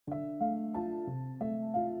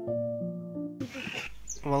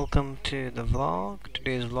welcome to the vlog.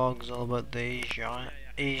 Today's vlog is all about the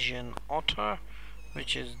Asian otter,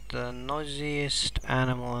 which is the noisiest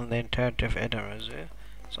animal in the entirety of Edinburgh Zoo.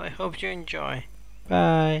 So I hope you enjoy.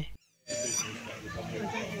 Bye. Super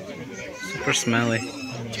smelly.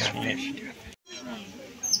 Well,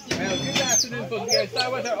 good afternoon, folks. Yeah,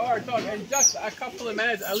 start with our order talk in just a couple of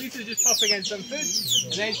minutes. Elisa's just popping in some food,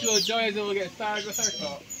 and then she'll join us and we'll get started with our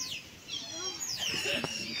talk.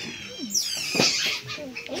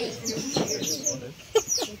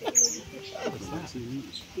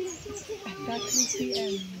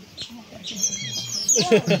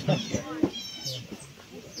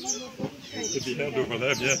 To be held over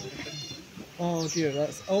them, yeah. Oh dear,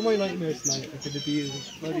 that's all my nightmares tonight are going to be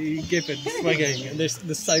bloody gibbon swinging and there's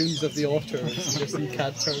the sounds of the otters just you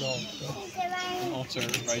can't turn off. An otter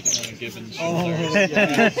riding on a gibbon Oh,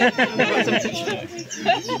 yeah.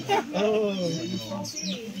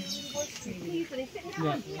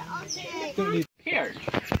 Don't need. Here.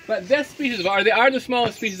 But this species of otter, they are the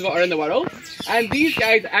smallest species of otter in the world, and these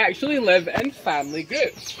guys actually live in family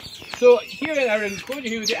groups. So here in our enclosure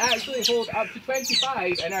here, they actually hold up to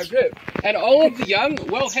 25 in our group, and all of the young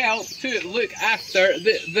will help to look after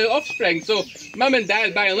the offspring. So mum and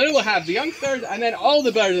dad by and large will have the youngsters, and then all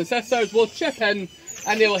the brothers and sisters will chip in,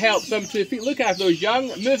 and they will help them to look after those young,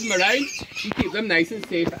 move them around, and keep them nice and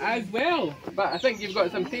safe as well. But I think you've got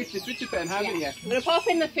some tasty food to put in, haven't you? I'm going to pop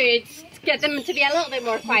in the food to get them to be a little bit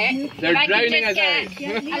more quiet. They're if I drowning can as just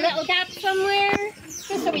get a little gap somewhere,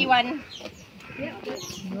 just a wee one.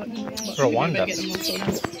 Rwanda.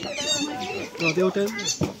 Oh, the old So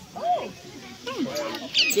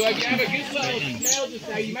if you have a good little smell just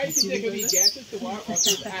now, you might take a wee guess as to what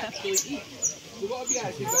otters actually eat. So what have you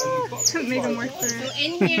actually got in Make them work for it. So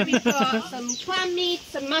in here we've got some clam meat,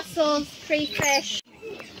 some mussels, crayfish,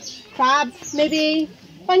 crab, maybe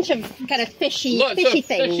a bunch of kind of fishy things. Fishy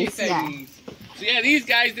things. So yeah, these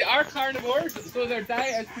guys, they are carnivores, so their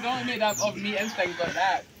diet is predominantly made up of meat and things like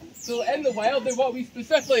that. So in the wild, they're what we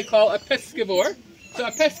specifically call a piscivore. So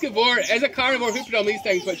a piscivore is a carnivore who predominantly eats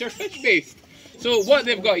things which are fish-based. So what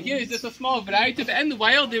they've got here is just a small variety, but in the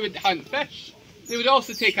wild they would hunt fish. They would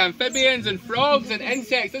also take amphibians and frogs and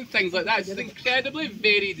insects and things like that. It's an incredibly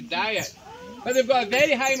varied diet. But they've got a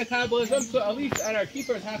very high metabolism, so at least our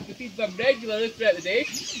keepers have to feed them regularly throughout the day.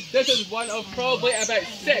 This is one of probably about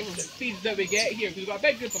 6 feeds that we get here, because we've got a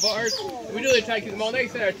big group of otters. We really try to keep them all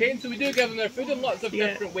nice and entertained, so we do give them their food in lots of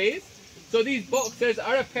different ways. So these boxes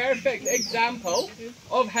are a perfect example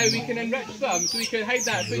of how we can enrich them. So we can hide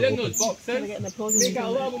that food in those boxes, make it a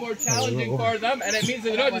little bit more challenging for them, and it means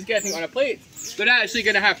that they're not just getting it on a plate, they're actually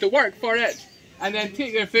going to have to work for it, and then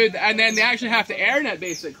take their food, and then they actually have to earn it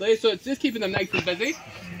basically, so it's just keeping them nice and busy.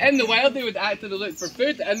 In the wild they would actively look for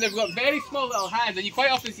food, and they've got very small little hands, and you quite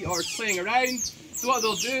often see otters playing around. So what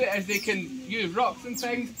they'll do is they can use rocks and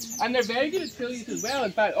things, and they're very good at tool use as well.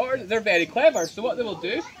 In fact, otters, they're very clever, so what they will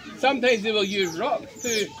do, sometimes they will use rocks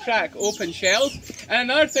to crack open shells.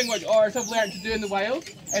 And another thing which otters have learned to do in the wild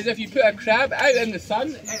is if you put a crab out in the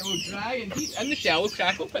sun, it will dry and heat, and the shell will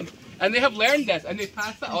crack open. And they have learned this, and they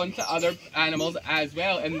pass that on to other animals as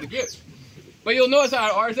well in the group. But you'll notice that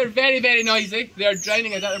our otters are very, very noisy. They're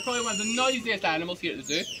drowning as that. They're probably one of the noisiest animals here at the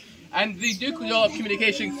zoo. And they do develop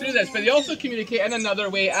communication through this, but they also communicate in another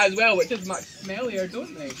way as well, which is much smellier,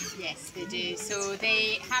 don't they? Yes, they do. So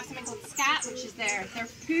they have something called scat, which is their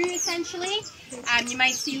poo essentially. You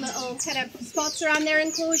might see little kind of spots around their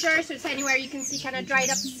enclosure, so it's anywhere you can see kind of dried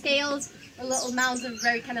up scales or little mounds of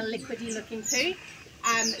very kind of liquidy looking poo.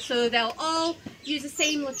 So they'll all use the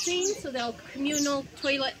same latrine, so they'll communal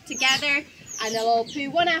toilet together, and they'll all poo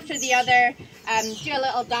one after the other, do a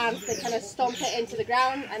little dance, they kind of stomp it into the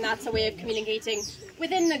ground, and that's a way of communicating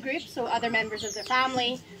within the group, so other members of their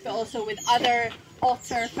family, but also with other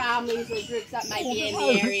otter families or groups that might be in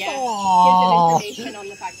the area. Gives them information on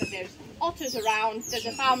the fact that there's otters around, there's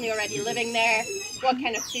a family already living there, what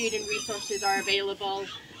kind of food and resources are available,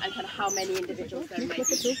 and kind of how many individuals there might be.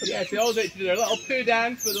 Yes, they all do their little poo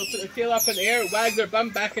dance where they'll put their tail up in the air, wag their bum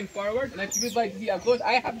back and forward. And if you would like to see up close,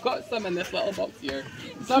 I have got some in this little box here.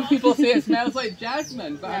 Some people say it smells like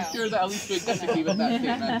jasmine, but I'm sure that Elise would disagree with that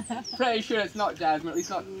statement. Pretty sure it's not jasmine, at least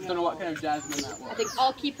not, don't know what kind of jasmine that was. I think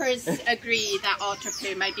all keepers agree that otter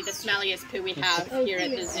poo might be the smelliest poo we have here at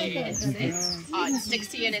the zoo. It sticks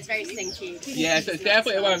to you and it's very stinky. Yes, it's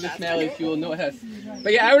definitely one of the smelliest you will notice.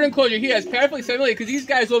 But yeah, our enclosure here is perfectly similar because these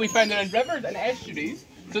guys will be found in rivers and estuaries.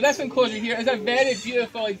 So this enclosure here is a very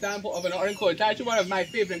beautiful example of an otter enclosure. It's actually one of my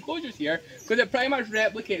favourite enclosures here because it pretty much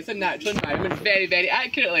replicates the natural environment very, very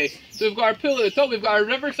accurately. So we've got our pool at the top, we've got our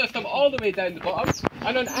river system all the way down the bottom,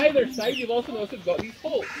 and on either side you've also noticed we've got these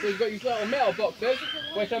holes. So we've got these little metal boxes,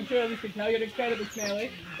 which I'm sure Elise can tell you are incredibly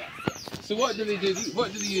smelly. So what do they do?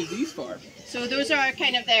 What do they use these for? So those are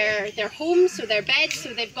kind of their homes, so their beds.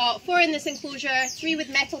 So they've got 4 in this enclosure, 3 with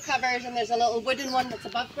metal covers, and there's a little wooden one that's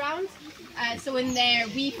above ground. So in there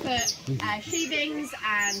we put shavings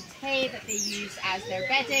and hay that they use as their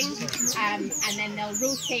bedding, and then they'll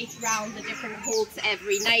rotate around the different holes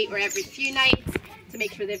every night or every few nights to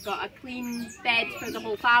make sure they've got a clean bed for the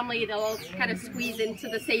whole family. They'll all kind of squeeze into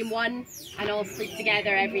the same one and all sleep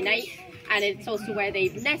together every night. And it's also where they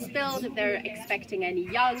nest build if they're expecting any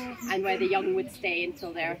young, and where the young would stay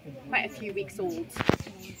until they're quite a few weeks old.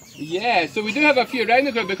 Yeah, so we do have a few around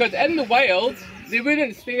the group because in the wild they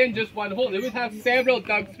wouldn't stay in just one hole, they would have several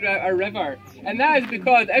dug throughout our river. And that is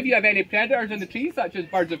because if you have any predators in the trees, such as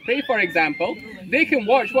birds of prey for example, they can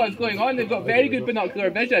watch what's going on. They've got very good binocular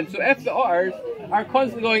vision, so if the otters are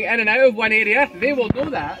constantly going in and out of one area, they will know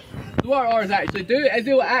that. So what our otters actually do is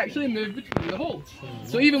they will actually move between the holes.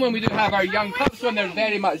 So even when we do have our young pups when they're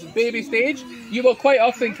very much baby stage, you will quite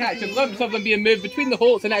often catch a glimpse of them being moved between the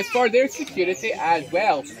holes, and that's for their security as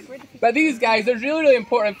well. But these guys are really, really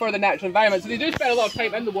important for the natural environment. So they do spend a lot of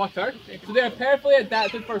time in the water. So they're perfectly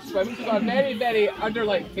adapted for swimming. So they've got a very, very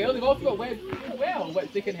under-like tail. They've also got webs as well,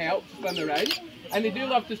 which they can help swim around. And they do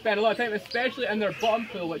love to spend a lot of time, especially in their bottom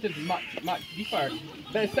pool, which is much, much deeper.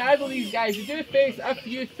 But sadly, these guys, they do face a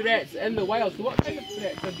few threats in the wild. So what kind of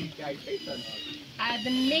threats are these guys facing?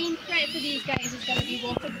 The main threat for these guys is going to be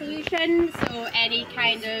water pollution. So any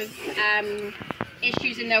kind of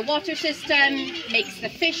issues in their water system makes the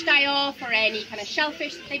fish die off, or any kind of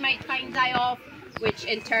shellfish that they might find die off, which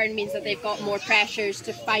in turn means that they've got more pressures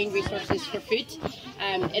to find resources for food.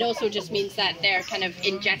 It also just means that they're kind of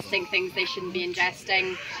ingesting things they shouldn't be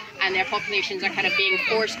ingesting, and their populations are kind of being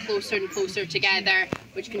forced closer and closer together,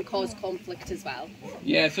 which can cause conflict as well.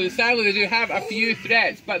 Yeah, so sadly they do have a few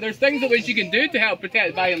threats, but there's things that which you can do to help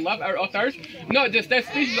protect, value and love our otters. Not just this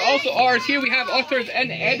species, but also otters. Here we have otters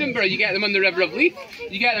in Edinburgh. You get them on the River of Leith,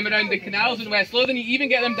 you get them around the canals in West Lothian, you even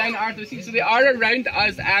get them down at Arthur Sea, so they are around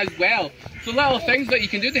us as well. So little things that you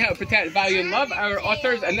can do to help protect, value and love our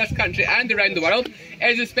otters in this country and around the world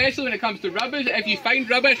is, especially when it comes to rubbish, if you find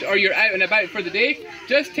rubbish or you're out and about for the day,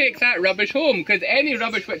 just take that rubbish home, because any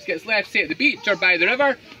rubbish which gets left, say at the beach or by the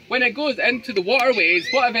river, when it goes into the waterways,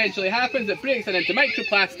 what eventually happens, it breaks it into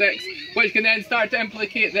microplastics, which can then start to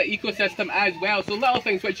implicate the ecosystem as well. So little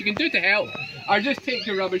things which you can do to help are just take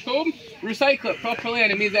your rubbish home, recycle it properly,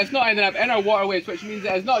 and it means that it's not ending up in our waterways, which means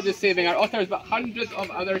that it's not just saving our otters, but hundreds of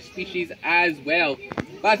other species as well.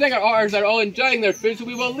 But I think our otters are all enjoying their food, so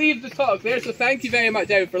we will leave the talk there. So thank you very much,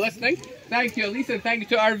 David, for listening. Thank you, Elise, and thank you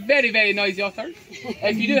to our very, very noisy otters.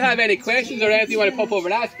 If you do have any questions or anything you want to pop over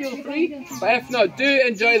and ask, feel free. But if not, do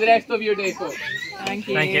enjoy the rest of your day, folks. Thank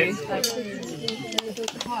you. Thank you.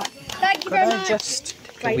 Thank you very much. Just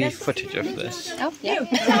a wee footage of this. Oh,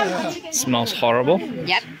 yeah. Smells horrible.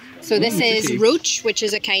 Yep. So this is roach, which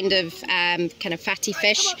is a kind of fatty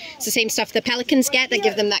fish. It's the same stuff the pelicans get that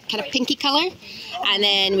give them that kind of pinky colour. And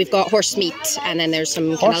then we've got horse meat, and then there's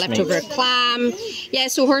some kind of leftover clam. Yeah,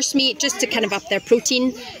 so horse meat just to kind of up their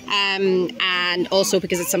protein, and also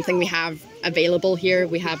because it's something we have available here.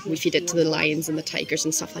 We feed it to the lions and the tigers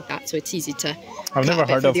and stuff like that, so it's easy to. I've never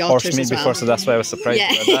heard of horse meat before, so that's why I was surprised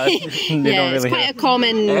by that. Yeah, it's quite a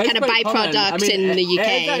common kind of byproduct in the UK.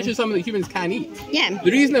 It's actually something that humans can eat. Yeah.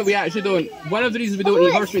 The reason that we actually don't, one of the reasons we don't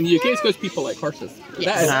eat horse meat in the UK is because people like horses.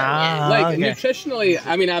 Yes. That is, nutritionally,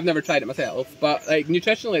 I mean, I've never tried it myself, but like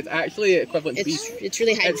nutritionally, it's actually equivalent to beef. It's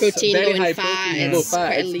really high protein, low in fat. Low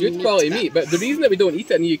fat. It's good quality meat, but the reason that we don't eat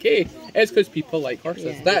it in the UK is because people like horses.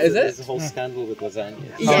 Yeah. That is it. There's a whole scandal with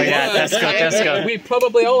lasagna. Oh yeah, that's good. We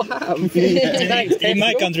probably all have. In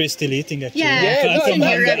my country, still eating actually. Yeah.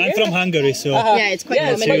 I'm from Hungary, so Yeah, it's quite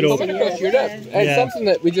common. It's quite common across Europe. It's something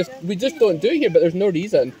that we just don't do here, but there's no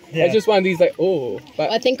reason. Yeah. It's just one of these like,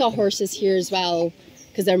 but I think our horses here as well,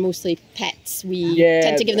 because they're mostly pets, we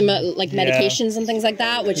tend to give them medications and things like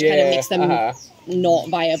that, which kind of makes them not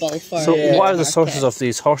viable for. So what are the sources of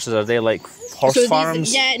these horses? Are they like horse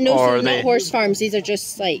farms? Not horse farms. These are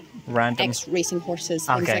just like Random. ex-racing horses,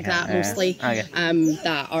 things like that yeah. mostly, Okay.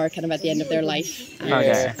 that are kind of at the end of their life. And,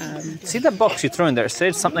 Okay. See that box you threw in there? It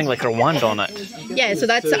said something like Rwanda on it. yeah, so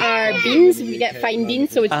that's our beans. We get fine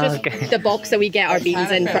beans, so it's just the box that we get our beans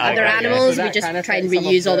in. For other animals, we just try and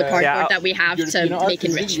reuse all the cardboard that we have to make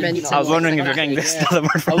enrichment. I was wondering if you're getting this other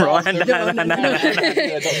word from Rwanda.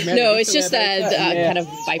 No, it's just a kind of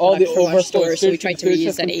byproduct from our store, so we try to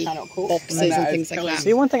reuse any boxes and things like that.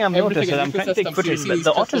 See, one thing I've noticed is I'm trying to take footage, but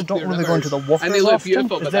the otters don't really go into the water often.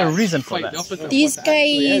 Is there a reason for that? These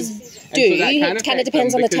guys do. It kind of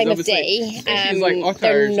depends on the time of day.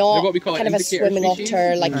 They're not kind of a swimming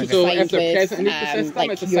otter like you find with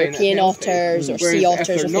like European otters or sea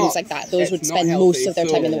otters or things like that. Those would spend most of their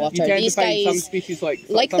time in the water. These guys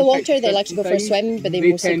like the water. They like to go for a swim, but they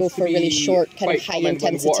mostly go for really short, kind of high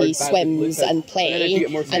intensity swims and play,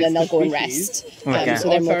 and then they'll go and rest. So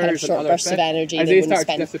they're more kind of short bursts of energy. They wouldn't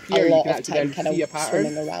spend a lot of time kind of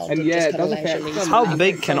swimming around and just kind of leisurely. How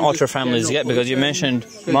big can otter families get? Because you mentioned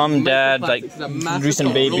mom, dad, like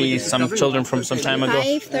recent babies, some children from some time ago.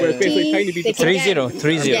 30.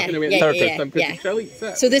 30. Yeah.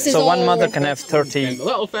 So this is So one mother can have 30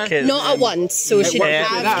 kids. not at once, so she would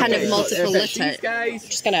have kind of multiple litter.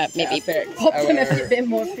 Just gonna maybe pop them a bit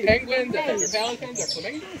more food. Penguins, pelicans, or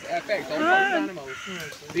flamingos, it affects all sorts of animals.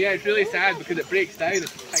 So yeah, it's really sad because it breaks down into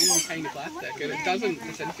tiny plastic and it doesn't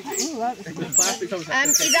disintegrate. The plastic's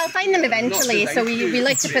almost They'll find them eventually, so we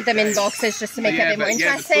like to put them in boxes just to make it a bit more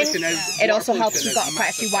interesting. It also helps. We've got quite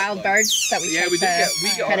a few wild birds that we try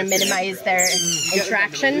to kind of minimise their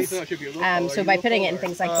interactions. So by putting it in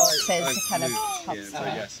things like boxes, it kind of helps to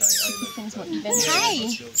keep things more even. Hi!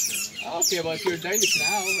 Okay, well if you're down the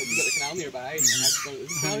canal, if you've got the canal nearby, is the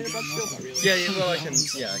canal nearby still? Not really. Yeah, well I can,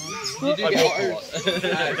 You do get otters.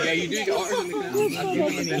 Yeah, you do get otters in the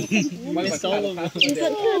canal. That's all of them.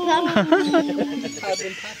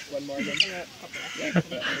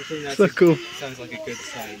 So cool. Sounds like a good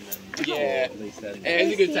sign then. Yeah, it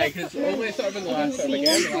is a good sign because only sort of in the last sort of like, the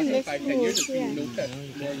last 5-10 years it's been noticed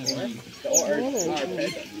more and more. The otters are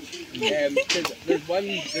present. Because there's one,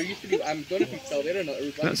 there used to be, I don't know if it's still there or not.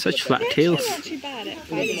 That's such flat tails. They're not too bad at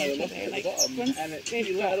finding each other. Like, once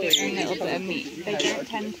they've got their own little bit of meat, they don't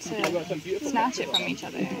tend to snatch it from each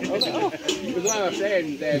other. It was one of my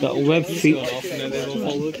friends. Got web feet.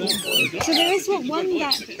 So there was one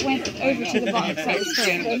that went over to the bottom side of the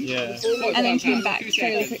film, and then came back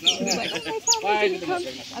fairly quickly. It was like, okay, fine, didn't come.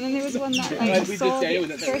 And then there was one that like saw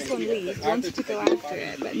the first one leave, wanted to go after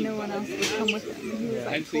it, but no one else would come with him. He was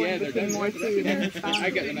like pulling between more food and his family. I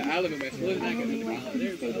get them at Alabama, I get them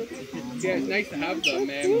yeah, it's nice to have them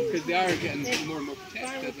because they are getting more and more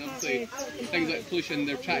protected. And obviously, things like pollution,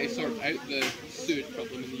 they're trying to sort out the sewage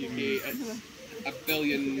problem in the UK. It's a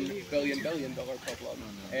billion dollar problem.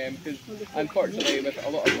 Because unfortunately, with a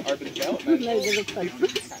lot of urban development,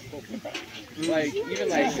 like even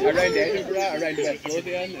like around Edinburgh, around West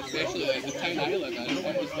Lothian, especially like the town I live in,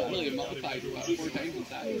 it was literally multiplied about 4 times in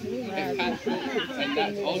size. It can't grow, and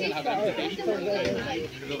that's all going to have an implication for the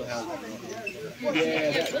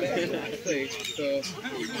yeah, that's exactly. So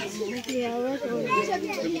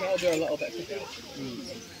we all do a little bit together.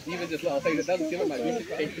 Even just little things, it doesn't seem like we should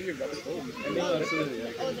take your rubbish home. And make sure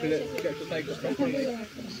because it gets recycled properly.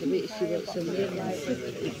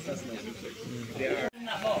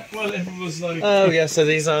 Well, it was like... Oh yeah, so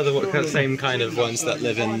these are the same kind of ones that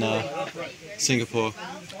live in Singapore.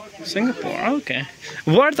 Singapore, okay.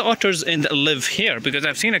 Where are the otters that live here? Because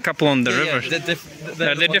I've seen a couple on the river.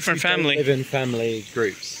 They're the different family. Live in family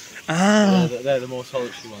groups. Ah. They're the more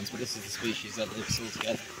solitary ones, but this is the species that lives all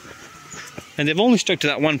together. And they've only stuck to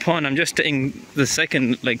that one pond. I'm just taking the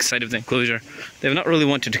second side of the enclosure. They've not really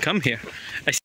wanted to come here.